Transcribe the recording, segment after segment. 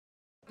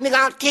Nigga,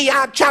 I'll kill you,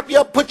 I'll chop you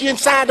up, put you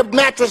inside the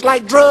mattress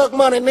like drug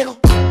money, nigga.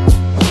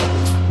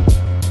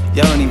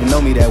 Y'all don't even know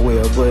me that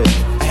well, but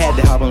I had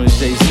to hop on this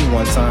Jay-Z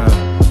one time.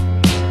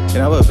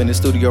 And I'm up in the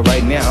studio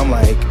right now, I'm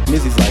like,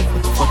 Mizzie's like,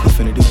 what the fuck you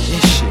finna do with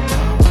this shit,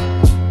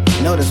 dog?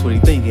 You know that's what he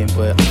thinking,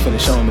 but I'm finna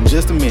show him in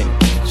just a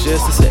minute,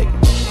 just a second.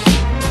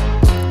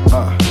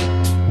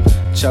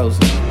 Chosen.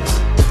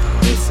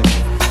 Listen.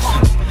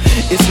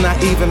 It's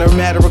not even a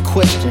matter of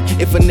question.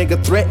 If a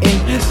nigga threaten,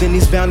 then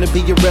he's bound to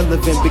be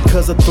irrelevant,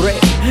 because a threat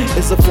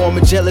is a form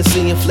of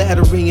jealousy and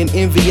flattery and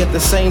envy at the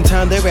same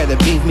time. They'd rather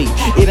beat me.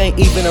 It ain't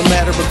even a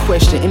matter of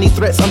question. Any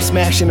threats, I'm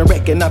smashing and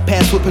wrecking. I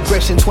pass with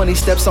progression. 20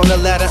 steps on the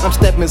ladder, I'm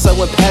stepping, so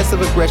in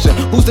passive aggression.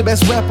 Who's the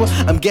best rapper?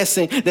 I'm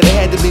guessing that it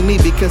had to be me,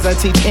 because I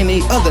teach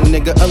any other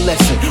nigga a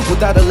lesson.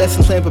 Without a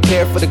lesson plan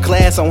prepared for the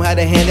class on how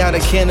to hand out a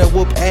can of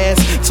whoop ass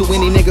to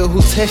any nigga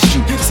who tests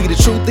you. See, the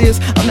truth is,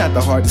 I'm not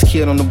the hardest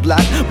kid on the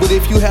block, but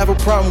if you have a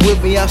problem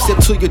with me, I'll step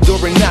to your door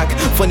and knock.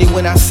 Funny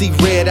when I see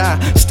red eye,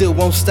 still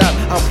won't stop.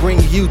 I'll bring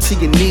you to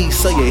your knees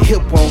so your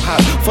hip won't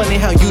hop. Funny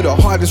how you the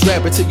hardest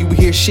rapper till you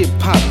hear shit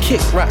pop.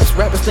 Kick rocks,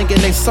 rappers thinking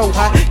they so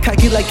hot,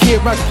 cocky like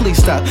Kid Rock, please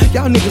stop.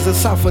 Y'all niggas are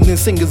softer than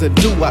singers are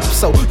doo-wop.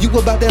 So you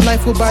about that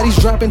life with bodies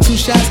dropping 2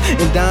 shots,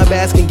 and Don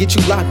Bass can get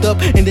you locked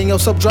up, and then your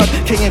soap drop.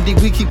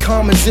 KMD, we keep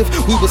calm as if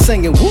we were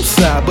singing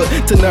woosah. But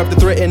to nerve to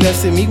threaten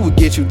us and me would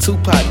get you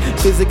Tupac.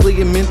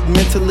 Physically and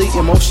mentally,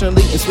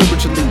 emotionally and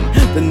spiritually.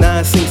 The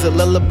 9 sings a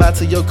lullaby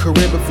to your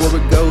career before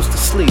it goes to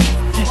sleep.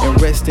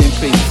 And rest in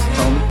peace,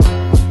 homie.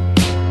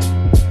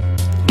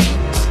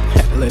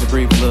 Had to let it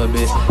breathe a little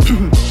bit.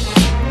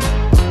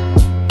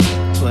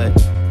 But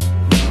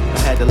I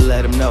had to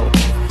let him know.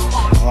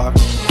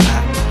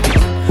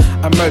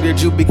 I murdered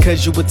you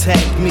because you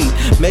attacked me.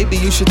 Maybe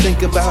you should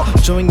think about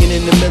joining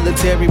in the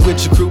military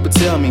with your crew, but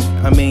tell me,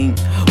 I mean,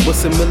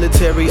 what's a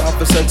military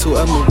officer to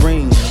a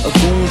marine? A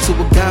goon to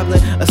a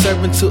goblin, a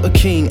servant to a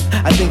king?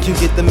 I think you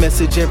get the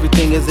message,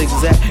 everything is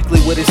exactly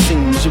what it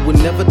seems. You would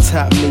never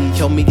top me,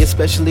 homie,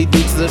 especially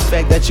due to the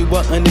fact that you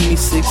were under me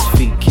 6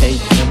 feet, K.